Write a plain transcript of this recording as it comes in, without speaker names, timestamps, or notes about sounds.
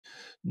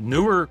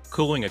Newer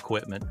cooling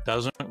equipment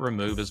doesn't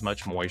remove as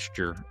much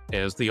moisture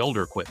as the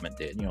older equipment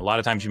did. A lot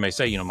of times you may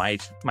say,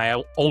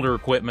 my older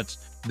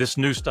equipment's this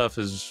new stuff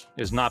is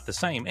not the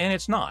same, and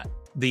it's not.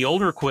 The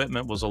older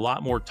equipment was a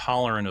lot more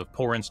tolerant of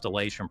poor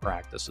installation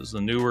practices.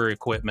 The newer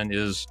equipment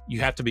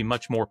you have to be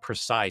much more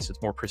precise.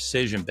 It's more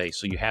precision based.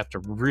 So you have to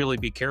really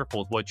be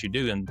careful with what you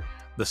do, and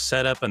the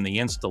setup and the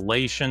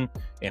installation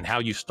and how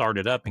you start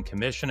it up and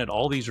commission it.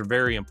 All these are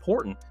very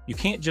important. You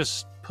can't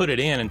just put it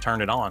in and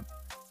turn it on.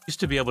 Used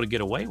to be able to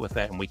get away with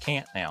that, and we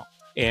can't now.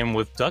 And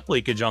with duct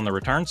leakage on the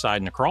return side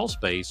in the crawl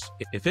space,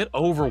 if it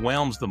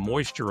overwhelms the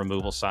moisture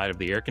removal side of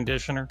the air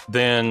conditioner,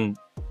 then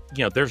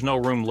there's no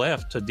room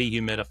left to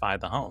dehumidify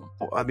the home.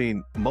 Well, I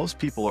mean, most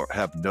people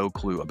have no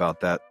clue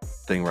about that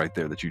thing right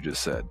there that you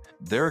just said.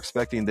 They're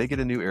expecting they get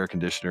a new air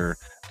conditioner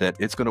that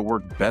it's going to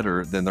work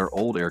better than their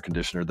old air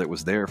conditioner that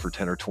was there for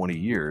 10 or 20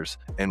 years.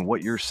 And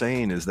what you're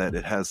saying is that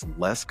it has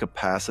less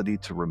capacity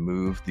to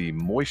remove the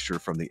moisture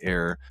from the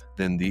air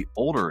than the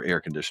older air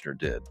conditioner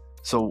did.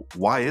 So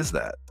why is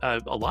that? A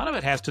lot of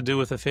it has to do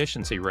with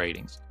efficiency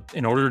ratings.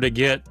 In order to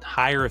get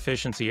higher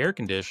efficiency air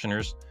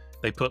conditioners,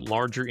 they put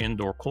larger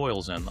indoor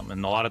coils in them.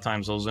 And a lot of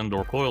times those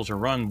indoor coils are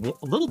run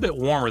a little bit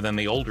warmer than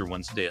the older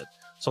ones did.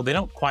 So they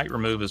don't quite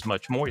remove as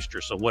much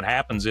moisture. So what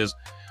happens is,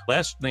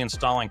 unless the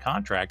installing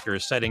contractor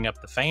is setting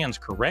up the fans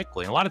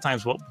correctly, and a lot of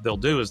times what they'll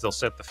do is they'll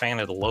set the fan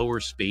at a lower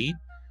speed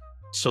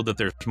so that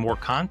there's more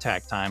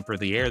contact time for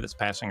the air that's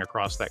passing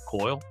across that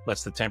coil,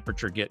 lets the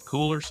temperature get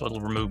cooler, so it'll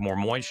remove more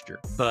moisture.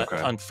 But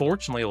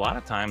Unfortunately, a lot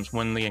of times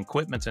when the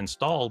equipment's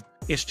installed,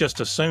 it's just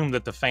assumed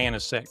that the fan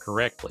is set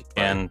correctly.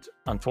 Right. And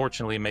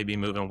unfortunately, it may be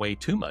moving way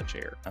too much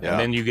air. Yeah. And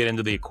then you get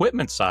into the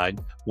equipment side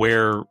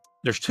where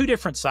there's two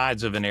different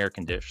sides of an air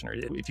conditioner.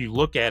 If you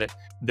look at it,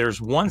 there's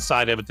one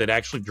side of it that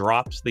actually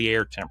drops the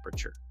air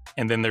temperature.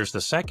 And then there's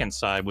the second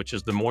side, which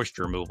is the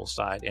moisture removal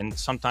side. And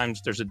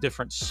sometimes there's a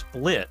different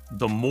split.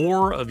 The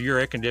more of your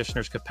air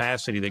conditioner's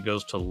capacity that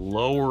goes to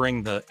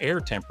lowering the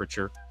air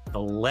temperature, the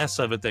less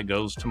of it that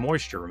goes to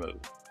moisture removal.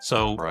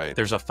 So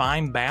There's a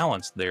fine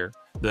balance there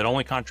that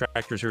only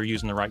contractors who are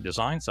using the right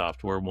design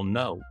software will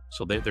know.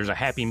 So there's a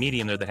happy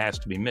medium there that has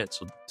to be met.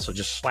 So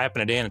just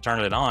slapping it in and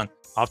turning it on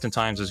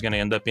oftentimes is going to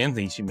end up in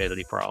these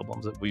humidity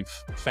problems that we've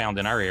found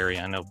in our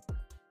area. I know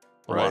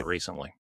a lot recently.